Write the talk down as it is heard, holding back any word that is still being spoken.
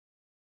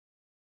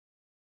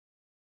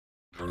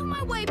Out of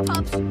my way,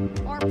 pups,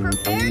 or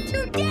prepare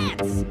to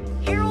dance!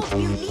 Harold,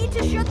 you need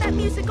to shut that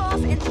music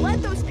off and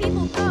let those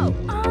people go.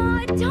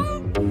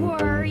 Don't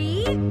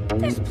worry.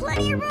 There's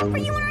plenty of room for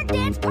you in our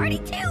dance party,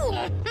 too.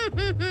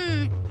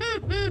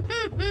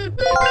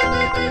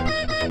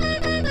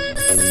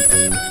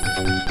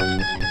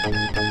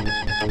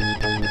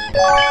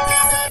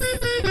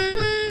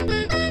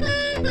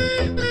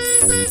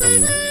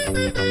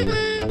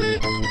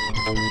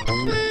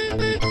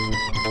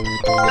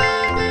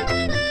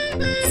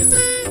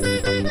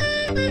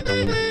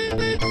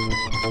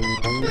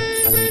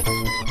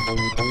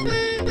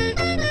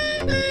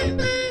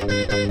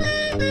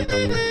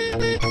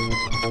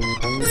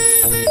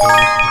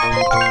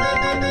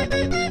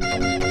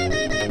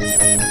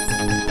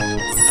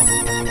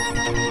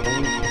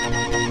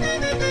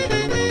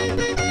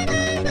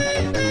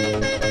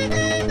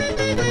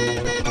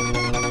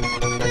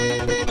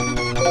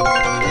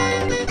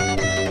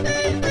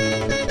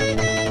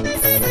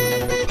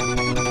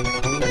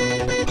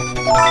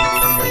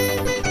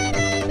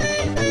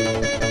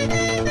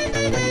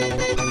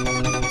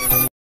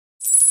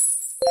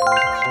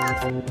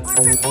 Or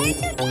prepare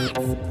to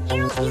dance.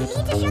 Harold, you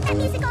need to shut that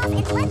music off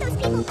and let those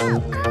people go.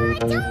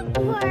 Don't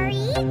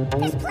worry.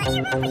 There's plenty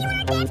of room for you in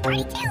our dance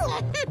party,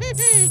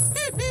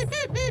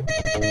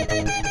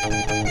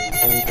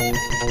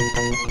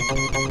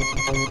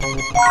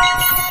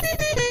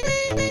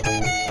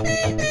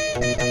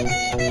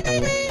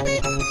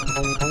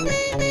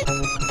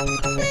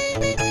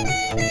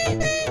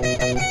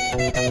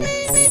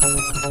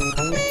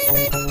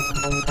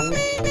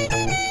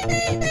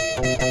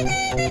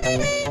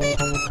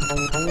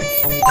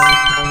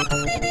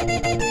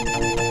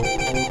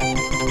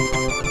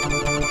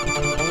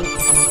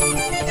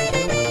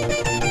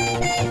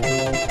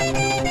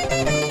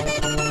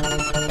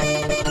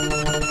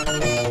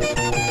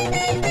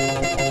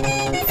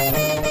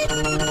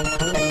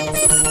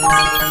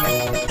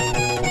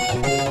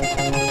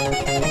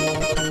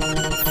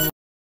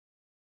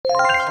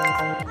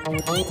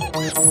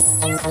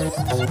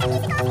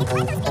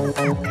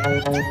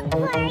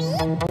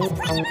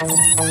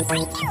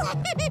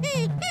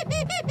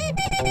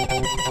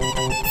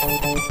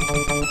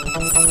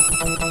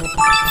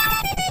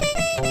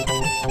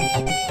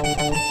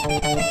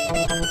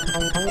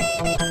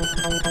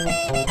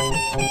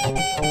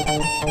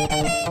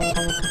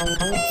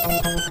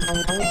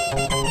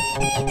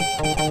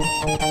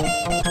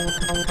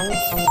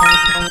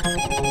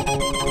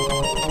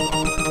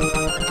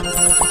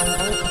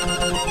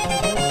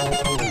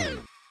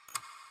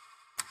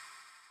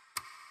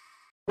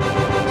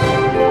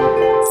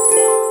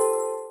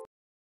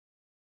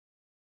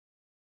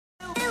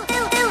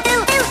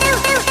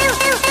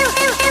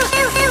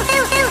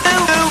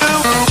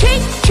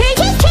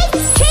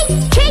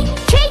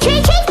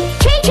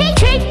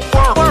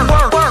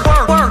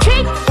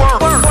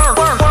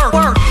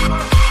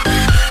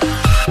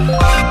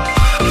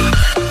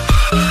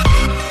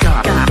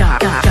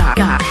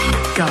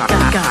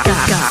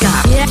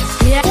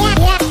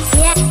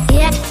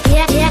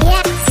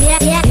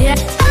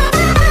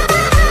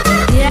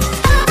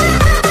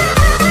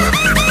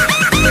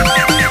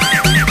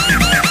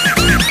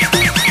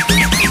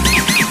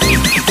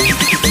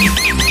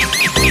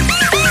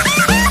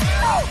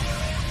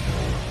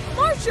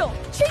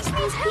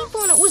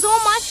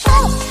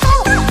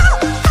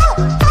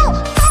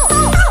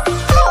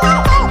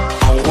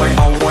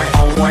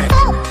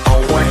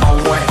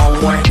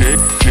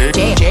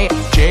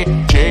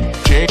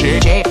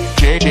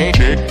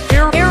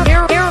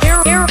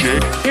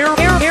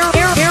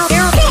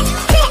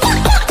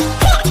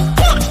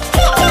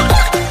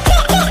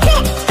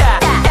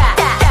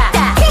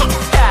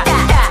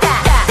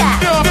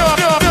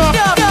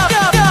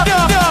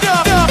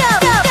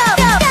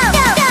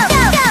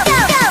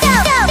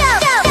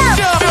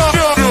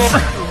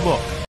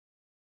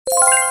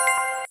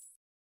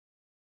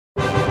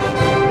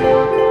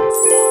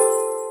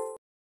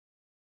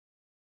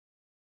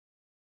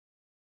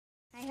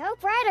 I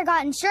hope Ryder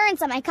got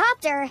insurance on my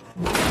copter.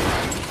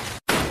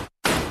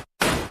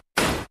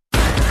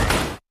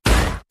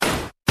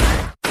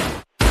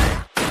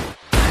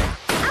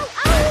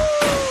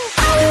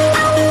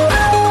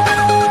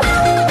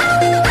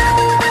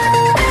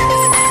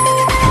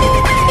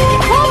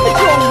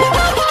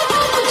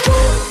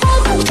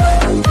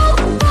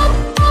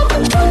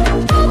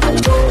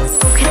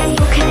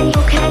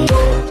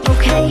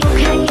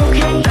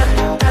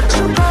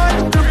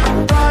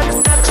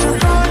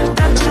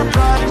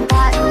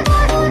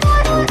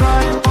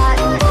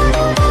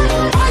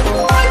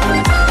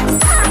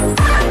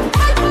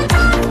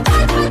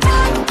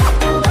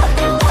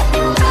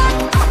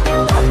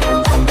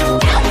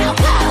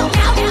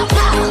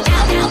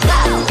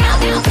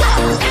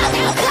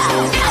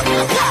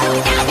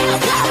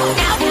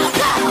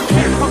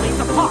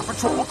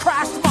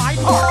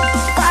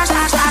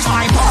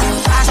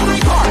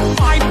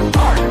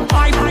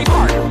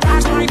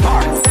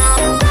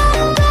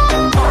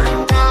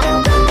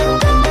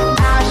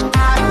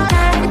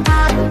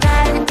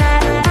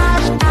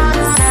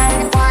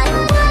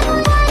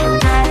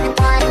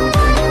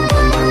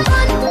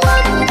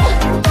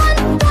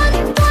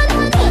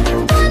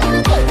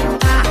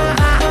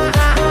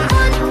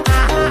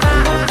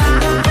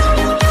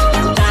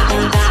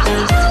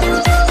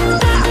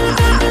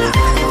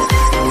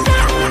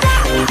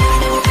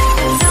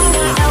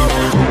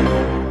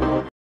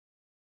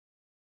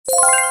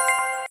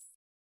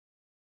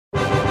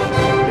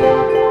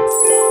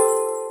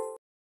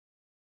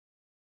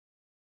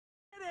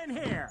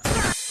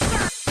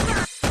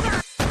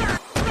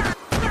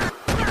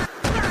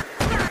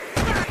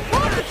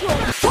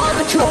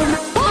 Paw Patrol,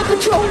 Paw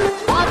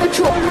Patrol,